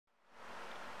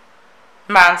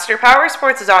Monster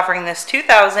Powersports is offering this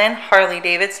 2000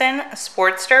 Harley-Davidson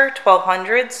Sportster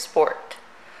 1200 Sport.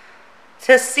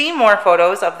 To see more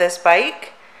photos of this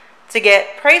bike, to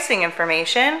get pricing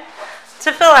information,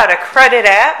 to fill out a credit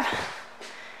app,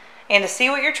 and to see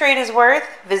what your trade is worth,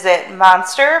 visit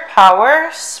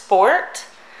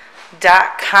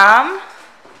monsterpowersport.com.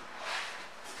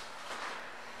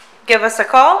 Give us a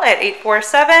call at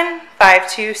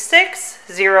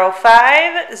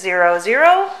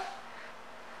 847-526-0500.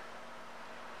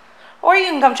 Or you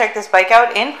can come check this bike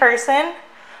out in person.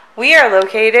 We are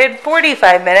located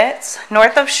 45 minutes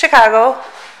north of Chicago.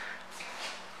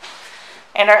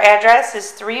 And our address is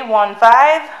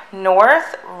 315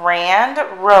 North Rand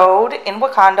Road in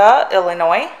Wauconda,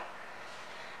 Illinois.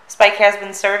 This bike has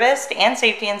been serviced and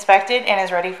safety inspected and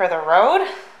is ready for the road.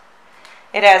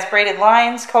 It has braided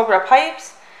lines, Cobra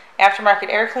pipes, aftermarket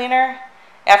air cleaner,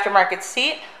 aftermarket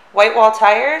seat, white wall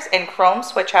tires, and chrome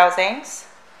switch housings.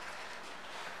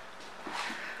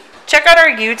 Check out our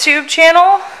YouTube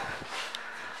channel,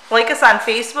 like us on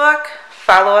Facebook,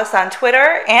 follow us on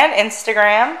Twitter and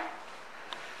Instagram.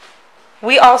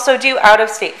 We also do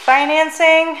out-of-state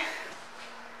financing,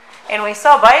 and we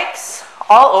sell bikes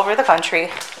all over the country.